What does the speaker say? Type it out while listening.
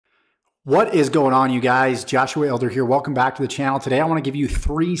What is going on, you guys? Joshua Elder here. Welcome back to the channel. Today, I want to give you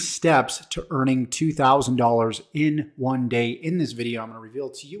 3 steps to earning $2,000 in one day. In this video, I'm going to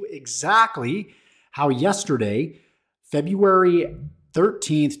reveal to you exactly how yesterday, February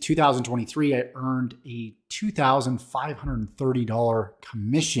 13th, 2023, I earned a $2,530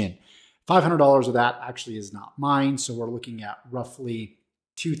 commission. $500 of that actually is not mine, so we're looking at roughly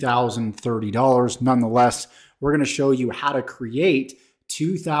 $2,030. Nonetheless, we're going to show you how to create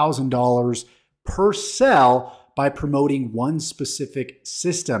 $2,000 per sell by promoting one specific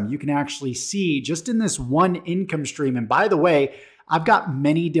system. You can actually see just in this one income stream. And by the way, I've got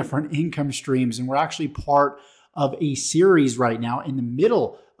many different income streams, and we're actually part of a series right now, in the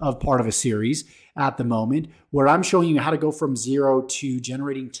middle of part of a series at the moment, where I'm showing you how to go from zero to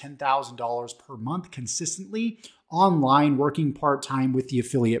generating $10,000 per month consistently online, working part-time with the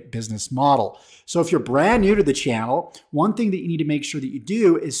affiliate business model. So if you're brand new to the channel, one thing that you need to make sure that you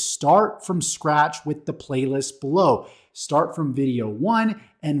do is start from scratch with the playlist below. Start from video 1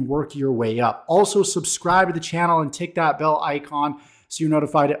 and work your way up. Also subscribe to the channel and tick that bell icon so you're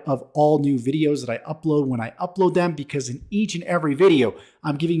notified of all new videos that I upload when I upload them, because in each and every video,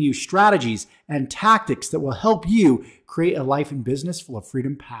 I'm giving you strategies and tactics that will help you create a life and business full of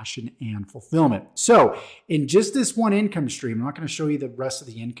freedom, passion, and fulfillment. So in just this one income stream, I'm not going to show you the rest of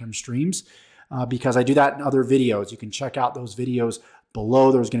the income streams because I do that in other videos. You can check out those videos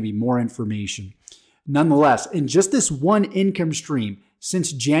below. There's going to be more information. Nonetheless, in just this one income stream,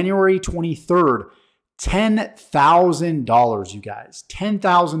 since January 23rd, $10,000, you guys,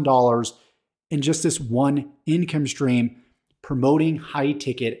 $10,000 in just this one income stream promoting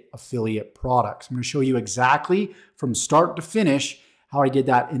high-ticket affiliate products. I'm going to show you exactly from start to finish how I did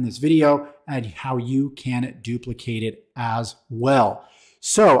that in this video and how you can duplicate it as well.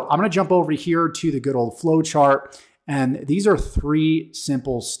 So I'm going to jump over here to the good old flow chart, and these are 3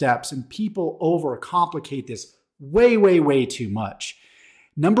 simple steps, and people overcomplicate this way, way, way too much.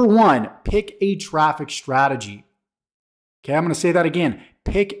 Number 1, pick a traffic strategy. Okay, I'm going to say that again.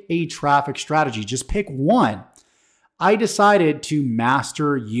 Pick a traffic strategy. Just pick one. I decided to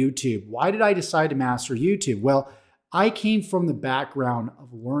master YouTube. Why did I decide to master YouTube? Well, I came from the background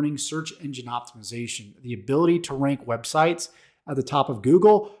of learning search engine optimization, the ability to rank websites at the top of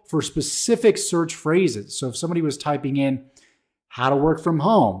Google for specific search phrases. So if somebody was typing in how to work from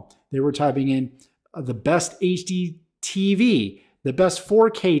home, they were typing in the best HD TV, the best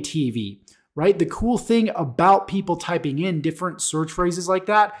 4K TV, right? The cool thing about people typing in different search phrases like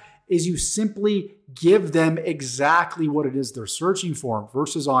that is you simply give them exactly what it is they're searching for,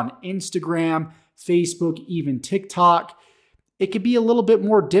 versus on Instagram, Facebook, even TikTok. It could be a little bit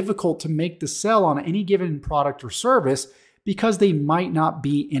more difficult to make the sell on any given product or service because they might not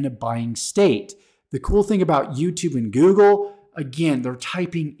be in a buying state. The cool thing about YouTube and Google, again, they're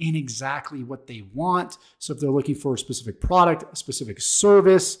typing in exactly what they want. So if they're looking for a specific product, a specific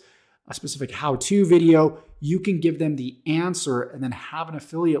service, a specific how-to video, you can give them the answer and then have an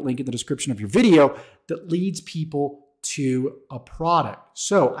affiliate link in the description of your video that leads people to a product.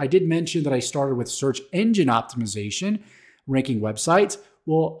 So I did mention that I started with search engine optimization, ranking websites.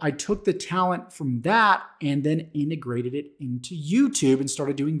 Well, I took the talent from that and then integrated it into YouTube and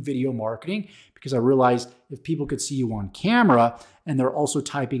started doing video marketing, because I realized if people could see you on camera and they're also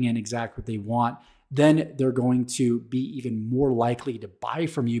typing in exactly what they want, then they're going to be even more likely to buy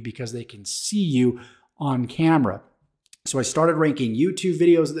from you because they can see you on camera. So I started ranking YouTube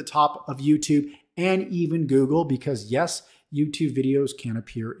videos at the top of YouTube and even Google, because yes, YouTube videos can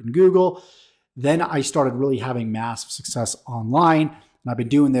appear in Google. Then I started really having massive success online. And I've been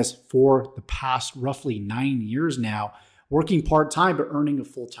doing this for the past roughly 9 years now, working part-time but earning a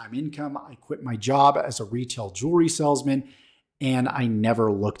full-time income. I quit my job as a retail jewelry salesman and I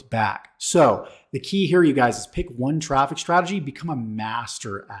never looked back. So the key here, you guys, is pick one traffic strategy, become a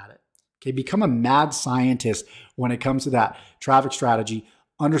master at it. Okay, become a mad scientist when it comes to that traffic strategy.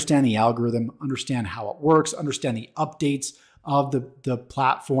 Understand the algorithm, understand how it works, understand the updates of the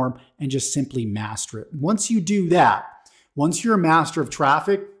platform, and just simply master it. Once you do that, once you're a master of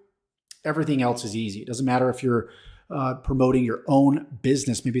traffic, everything else is easy. It doesn't matter if you're promoting your own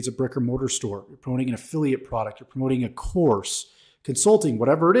business. Maybe it's a brick or mortar store. You're promoting an affiliate product. You're promoting a course, consulting,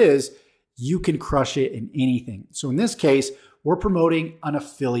 whatever it is, you can crush it in anything. So in this case, we're promoting an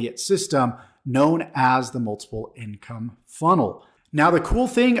affiliate system known as the multiple income funnel. Now, the cool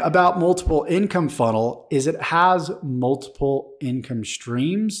thing about multiple income funnel is it has multiple income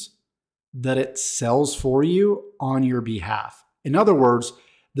streams that it sells for you on your behalf. In other words,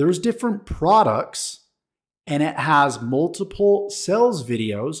 there's different products and it has multiple sales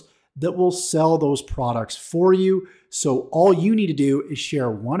videos that will sell those products for you. So all you need to do is share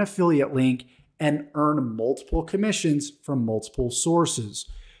one affiliate link and earn multiple commissions from multiple sources.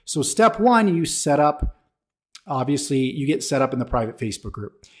 So step one, you set up, obviously you get set up in the private Facebook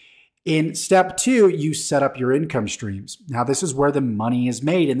group. In step two, you set up your income streams. Now this is where the money is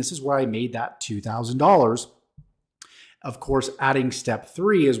made, and this is where I made that $2,000. Of course, adding step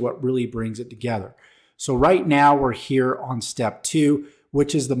three is what really brings it together. So right now we're here on step two,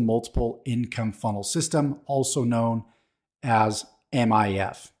 which is the multiple income funnel system, also known as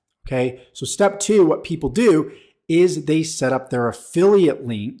MIF. Okay, so step two, what people do is they set up their affiliate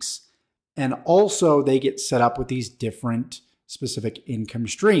links, and also they get set up with these different specific income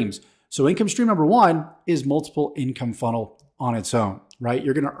streams. So income stream number one is multiple income funnel on its own, right?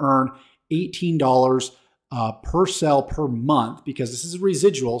 You're going to earn $18 per sale per month, because this is a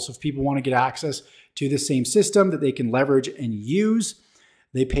residual. So if people want to get access to the same system that they can leverage and use,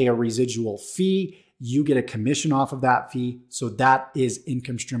 they pay a residual fee. You get a commission off of that fee. So that is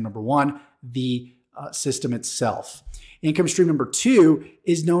income stream number one, the system itself. Income stream number two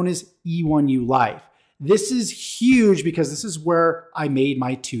is known as E1U Life. This is huge because this is where I made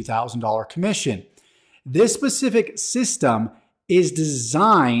my $2,000 commission. This specific system is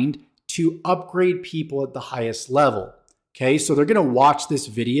designed to upgrade people at the highest level. Okay, so they're going to watch this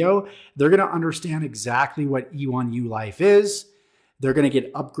video. They're going to understand exactly what E1U Life is. They're going to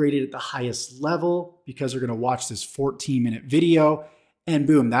get upgraded at the highest level because they're going to watch this 14-minute video. And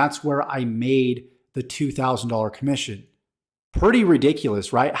boom, that's where I made the $2,000 commission. Pretty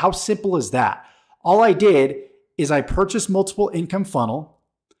ridiculous, right? How simple is that? All I did is I purchased multiple income funnel.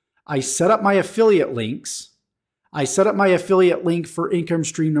 I set up my affiliate links. I set up my affiliate link for income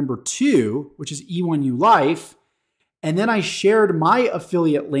stream number two, which is E1U Life. And then I shared my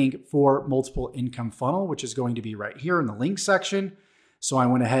affiliate link for multiple income funnel, which is going to be right here in the link section. So I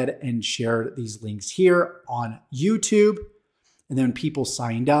went ahead and shared these links here on YouTube. And then when people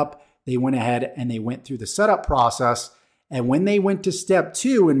signed up, they went ahead and they went through the setup process. And when they went to step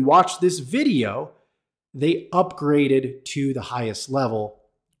two and watched this video, they upgraded to the highest level,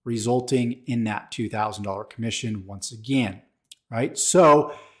 resulting in that $2,000 commission once again, right?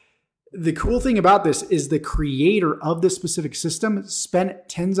 So the cool thing about this is the creator of this specific system spent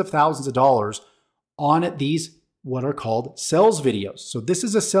tens of thousands of dollars on these what are called sales videos. So this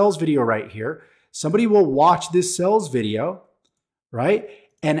is a sales video right here. Somebody will watch this sales video, right?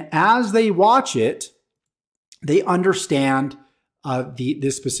 And as they watch it, they understand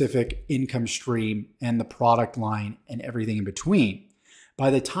this specific income stream and the product line and everything in between.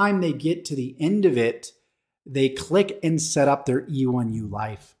 By the time they get to the end of it, they click and set up their E1U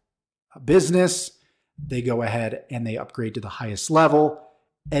Life business. They go ahead and they upgrade to the highest level.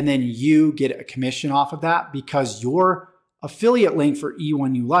 And then you get a commission off of that because your affiliate link for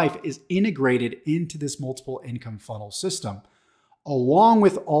E1U Life is integrated into this multiple income funnel system, along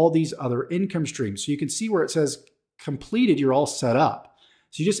with all these other income streams. So you can see where it says completed, you're all set up.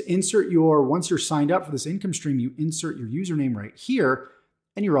 So you just insert once you're signed up for this income stream, you insert your username right here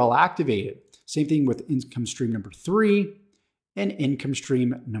and you're all activated. Same thing with income stream number three and income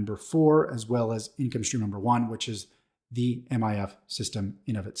stream number four, as well as income stream number one, which is the MIF system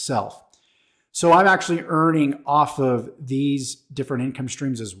in of itself. So I'm actually earning off of these different income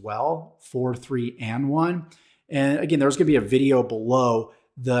streams as well, 4, 3, and 1. And again, there's going to be a video below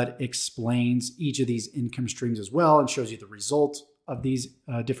that explains each of these income streams as well and shows you the result of these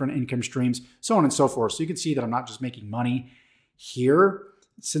different income streams, so on and so forth. So you can see that I'm not just making money here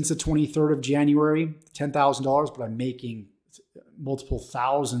since the 23rd of January, $10,000, but I'm making multiple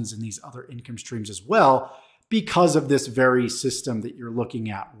thousands in these other income streams as well because of this very system that you're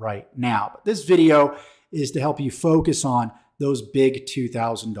looking at right now. But this video is to help you focus on those big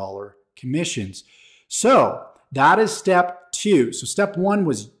 $2,000 commissions. So that is step two. So step one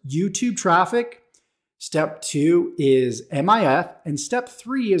was YouTube traffic. Step two is MIF. And step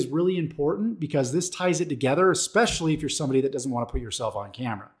three is really important because this ties it together, especially if you're somebody that doesn't want to put yourself on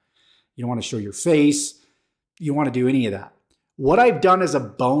camera. You don't want to show your face. You don't want to do any of that. What I've done as a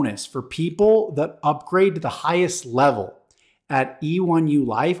bonus for people that upgrade to the highest level at E1U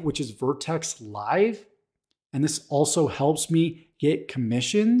Life, which is Vertex Live, and this also helps me get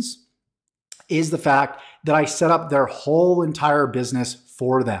commissions, is the fact that I set up their whole entire business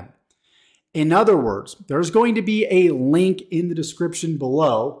for them. In other words, there's going to be a link in the description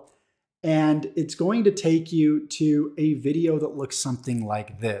below, and it's going to take you to a video that looks something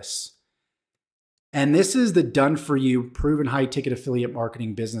like this. And this is the done-for-you proven high-ticket affiliate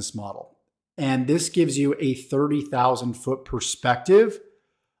marketing business model. And this gives you a 30,000-foot perspective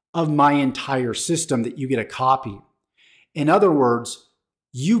of my entire system that you get a copy. In other words,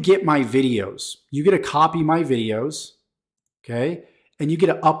 you get my videos. You get to copy my videos, okay? And you get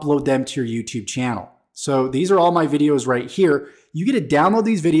to upload them to your YouTube channel. So these are all my videos right here. You get to download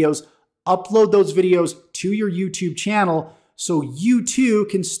these videos, upload those videos to your YouTube channel so you too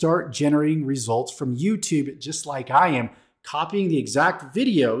can start generating results from YouTube just like I am, copying the exact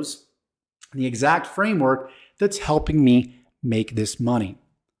videos, the exact framework that's helping me make this money.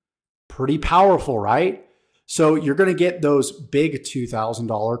 Pretty powerful, right? So you're going to get those big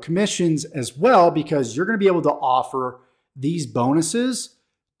 $2,000 commissions as well because you're going to be able to offer these bonuses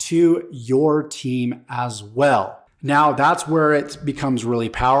to your team as well. Now, that's where it becomes really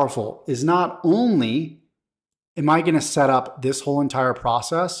powerful, is not only am I going to set up this whole entire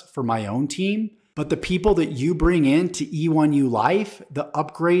process for my own team, but the people that you bring in to E1U Life, the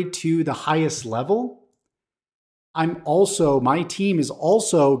upgrade to the highest level, my team is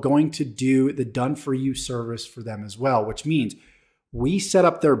also going to do the done for you service for them as well, which means we set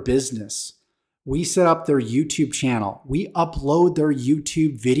up their business. We set up their YouTube channel. We upload their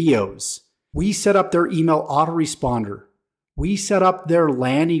YouTube videos. We set up their email autoresponder. We set up their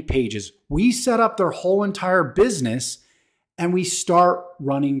landing pages. We set up their whole entire business and we start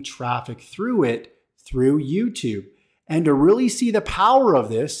running traffic through it through YouTube. And to really see the power of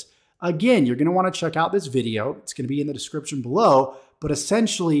this, again, you're going to want to check out this video. It's going to be in the description below, but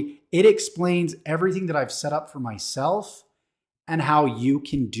essentially it explains everything that I've set up for myself and how you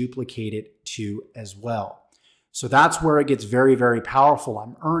can duplicate it too as well. So that's where it gets very, very powerful.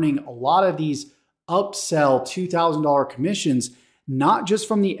 I'm earning a lot of these upsell $2,000 commissions, not just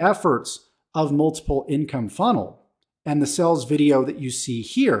from the efforts of Multiple Income Funnel and the sales video that you see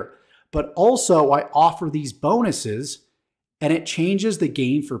here, but also I offer these bonuses and it changes the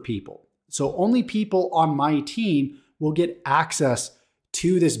game for people. So only people on my team will get access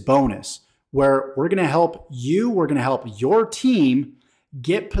to this bonus where we're going to help you, we're going to help your team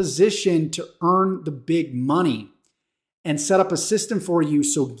get positioned to earn the big money and set up a system for you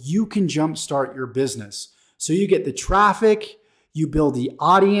so you can jumpstart your business. So you get the traffic, you build the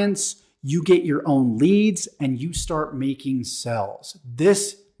audience, you get your own leads, and you start making sales.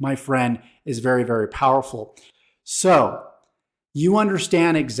 This, my friend, is very, very powerful. So you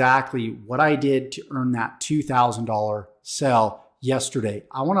understand exactly what I did to earn that $2,000 sale yesterday.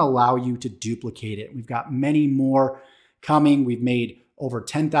 I want to allow you to duplicate it. We've got many more coming. We've made over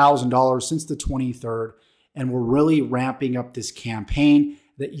 $10,000 since the 23rd, and we're really ramping up this campaign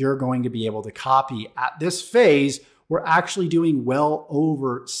that you're going to be able to copy. At this phase, we're actually doing well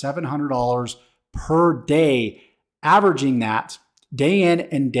over $700 per day, averaging that day in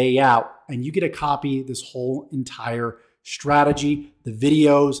and day out, and you get to copy this whole entire strategy, the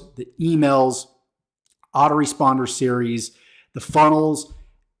videos, the emails, autoresponder series, the funnels,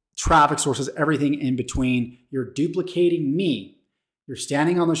 traffic sources, everything in between. You're duplicating me. You're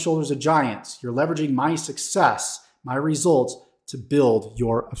standing on the shoulders of giants. You're leveraging my success, my results to build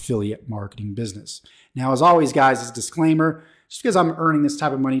your affiliate marketing business. Now, as always, guys, as a disclaimer, just because I'm earning this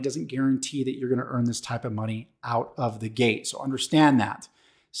type of money doesn't guarantee that you're going to earn this type of money out of the gate. So understand that.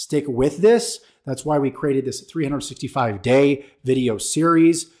 Stick with this. That's why we created this 365-day video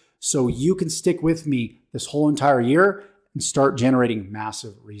series so you can stick with me this whole entire year and start generating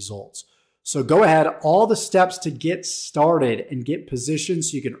massive results. So go ahead, all the steps to get started and get positioned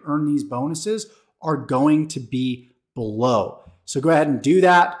so you can earn these bonuses are going to be below. So go ahead and do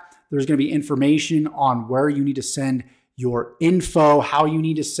that. There's going to be information on where you need to send your info, how you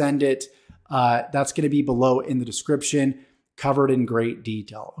need to send it. That's going to be below in the description, covered in great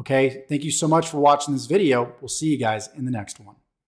detail. Okay. Thank you so much for watching this video. We'll see you guys in the next one.